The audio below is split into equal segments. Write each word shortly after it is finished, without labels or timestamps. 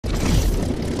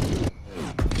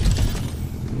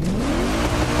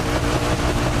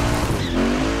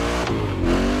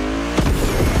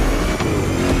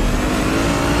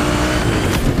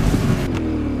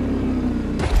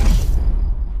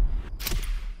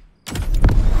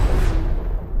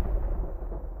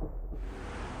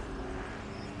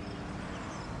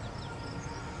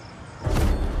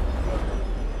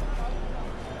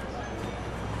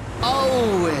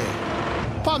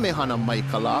kamehana mai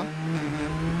kala.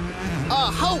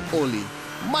 A hau oli,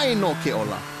 mai no ke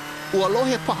ola. Ua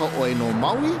lohe paha oi no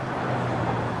Maui.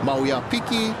 Maui a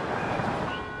piki.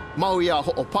 Maui a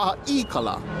ho'opaha I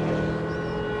kala.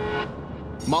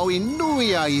 Maui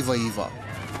nui a iwa iwa.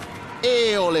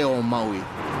 E ole o Maui.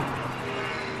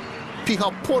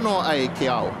 Piha pono ai ke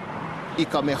au. I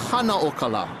ka mehana o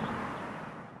kala.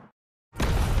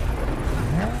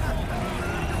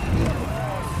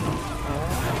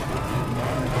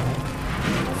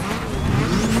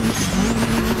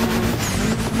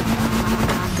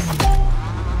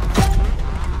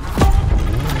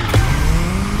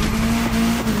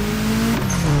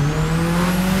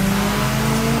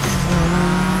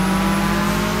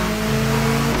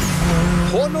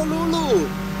 Honolulu,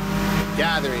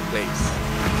 gathering place.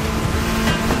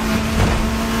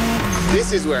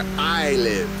 This is where I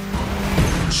live.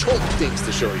 Choke things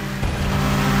to show you.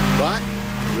 But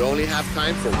we only have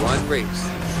time for one race.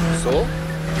 So,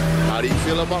 how do you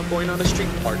feel about going on a street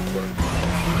park tour?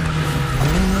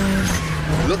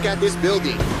 Look at this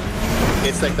building.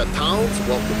 It's like the town's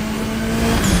welcoming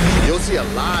you. You'll see a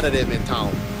lot of them in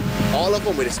town. All of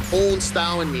them with its own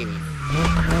style and meaning.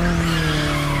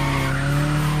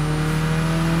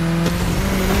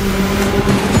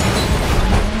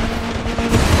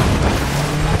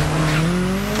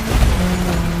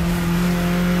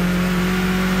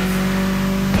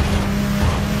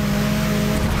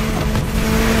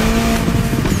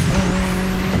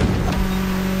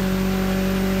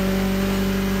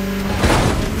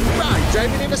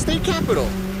 Driving in the state capitol.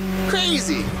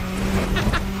 Crazy.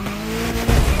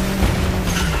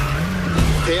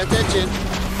 Pay attention.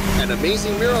 An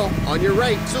amazing mural on your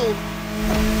right, too.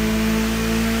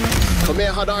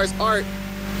 Kamehameha's art.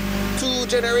 2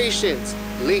 generations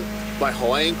linked by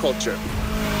Hawaiian culture.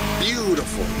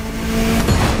 Beautiful.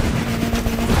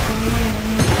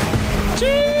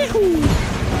 Chee-hoo.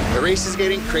 The race is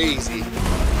getting crazy.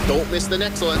 Don't miss the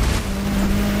next one.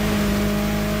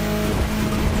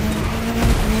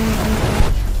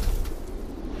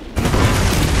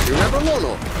 Remember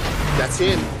Lono? That's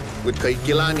him with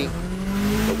Kaikilani,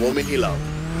 the woman he loved.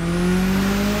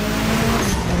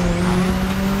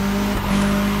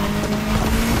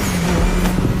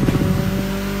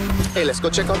 Hey, let's go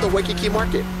check out the Waikiki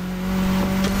market.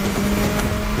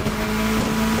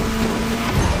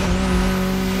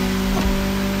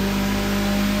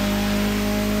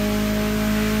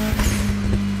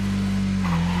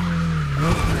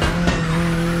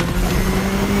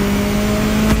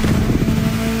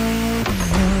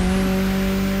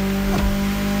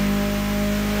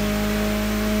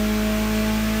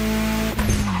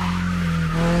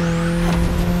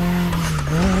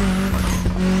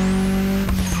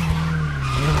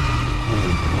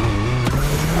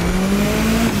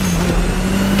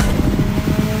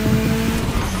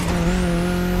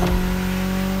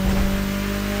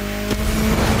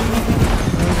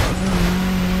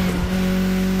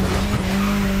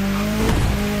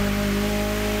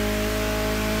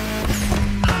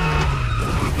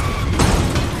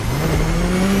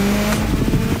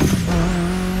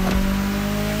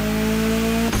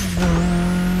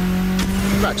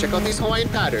 Check out these Hawaiian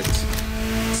patterns.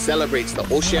 Celebrates the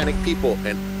oceanic people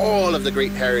and all of the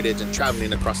great heritage and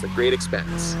traveling across the great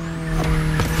expanse.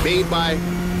 Made by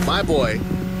my boy,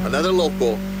 another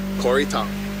local, Corey Tong.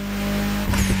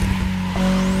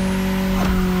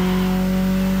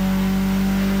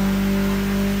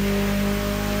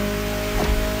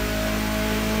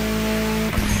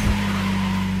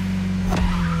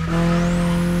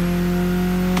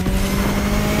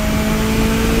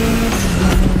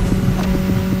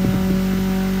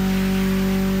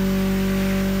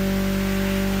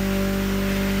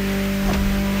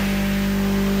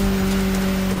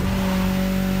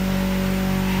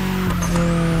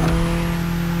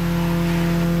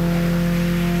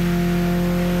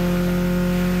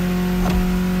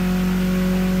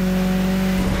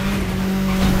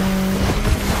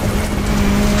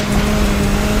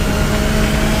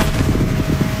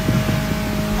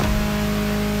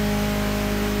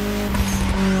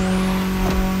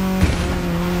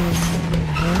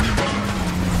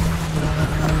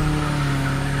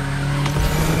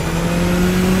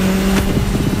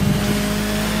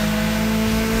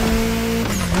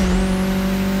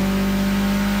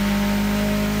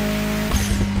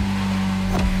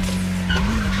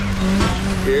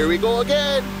 Here we go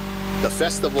again. The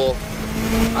festival.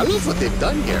 I love what they've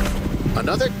done here.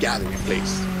 Another gathering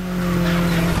place.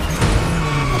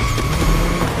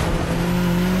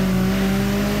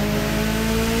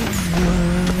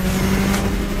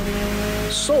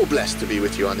 So blessed to be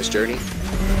with you on this journey.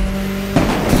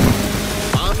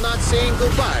 I'm not saying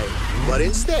goodbye, But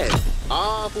instead,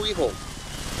 hui home.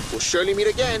 We'll surely meet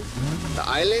again. The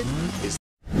island is